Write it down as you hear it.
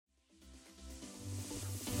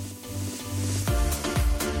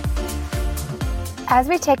As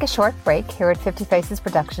we take a short break here at 50 Faces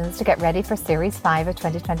Productions to get ready for Series 5 of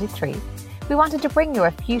 2023, we wanted to bring you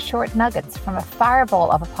a few short nuggets from a fireball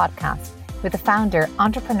of a podcast with the founder,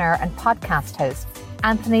 entrepreneur and podcast host,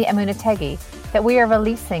 Anthony Amunategui, that we are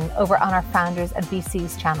releasing over on our Founders and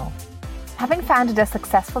VCs channel. Having founded a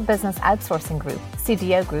successful business outsourcing group,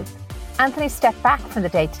 CDO Group, Anthony stepped back from the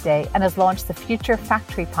day-to-day and has launched the Future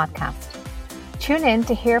Factory podcast. Tune in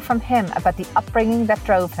to hear from him about the upbringing that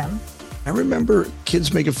drove him. I remember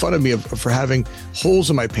kids making fun of me for having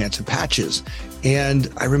holes in my pants and patches. And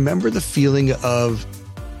I remember the feeling of,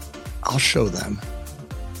 I'll show them,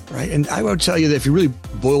 right? And I would tell you that if you really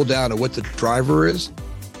boil down to what the driver is,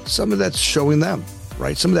 some of that's showing them,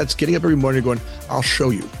 right? Some of that's getting up every morning and going, I'll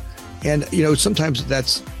show you. And, sometimes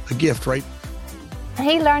that's a gift, right? And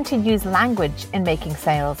he learned to use language in making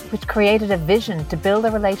sales, which created a vision to build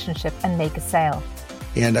a relationship and make a sale.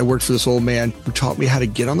 And I worked for this old man who taught me how to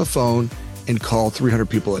get on the phone and call 300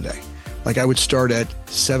 people a day. Like I would start at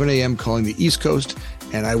 7 a.m. calling the East Coast,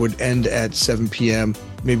 and I would end at 7 p.m.,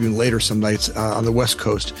 maybe even later some nights on the West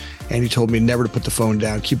Coast. And he told me never to put the phone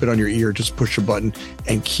down, keep it on your ear, just push a button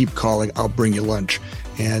and keep calling. I'll bring you lunch.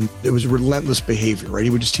 And it was relentless behavior, right? He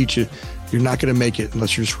would just teach you, you're not going to make it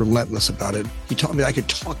unless you're just relentless about it. He taught me I could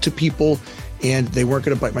talk to people and they weren't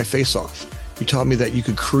going to bite my face off. He taught me that you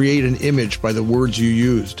could create an image by the words you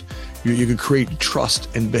used. You could create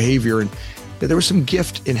trust and behavior. And there was some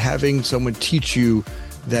gift in having someone teach you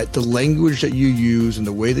that the language that you use and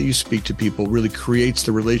the way that you speak to people really creates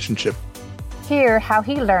the relationship. Hear how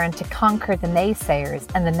he learned to conquer the naysayers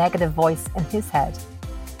and the negative voice in his head.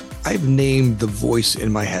 I've named the voice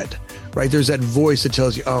in my head, right? There's that voice that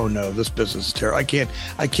tells you, oh no, this business is terrible.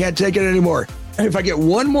 I can't take it anymore. And if I get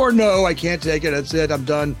one more no, I can't take it. That's it. I'm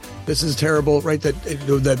done. This is terrible, right?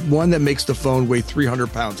 That one that makes the phone weigh 300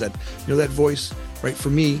 pounds. That voice, right? For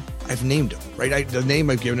me, I've named him, right? The name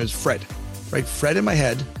I've given is Fred, right? Fred in my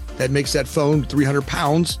head that makes that phone 300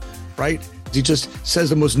 pounds, right? He just says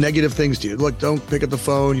the most negative things to you. Look, don't pick up the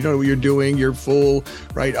phone. You don't know what you're doing. You're full,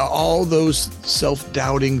 right? All those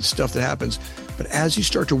self-doubting stuff that happens. But as you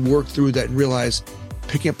start to work through that and realize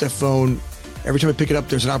picking up that phone, every time I pick it up,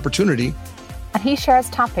 there's an opportunity. And he shares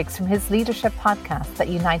topics from his leadership podcast that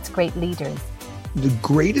unites great leaders. The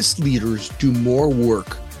greatest leaders do more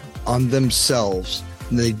work on themselves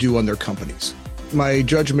than they do on their companies. My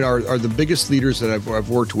judgment are the biggest leaders that I've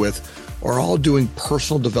worked with are all doing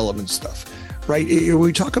personal development stuff, right? When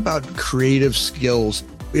we talk about creative skills,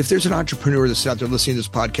 if there's an entrepreneur that's out there listening to this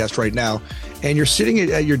podcast right now, and you're sitting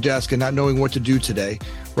at your desk and not knowing what to do today,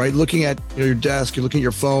 right? Looking at your desk, you're looking at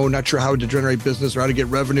your phone, not sure how to generate business or how to get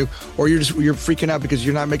revenue, or you're freaking out because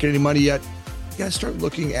you're not making any money yet. You got to start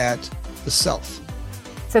looking at the self.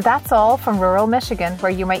 So that's all from rural Michigan,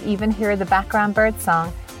 where you might even hear the background bird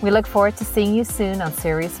song. We look forward to seeing you soon on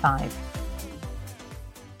Series 5.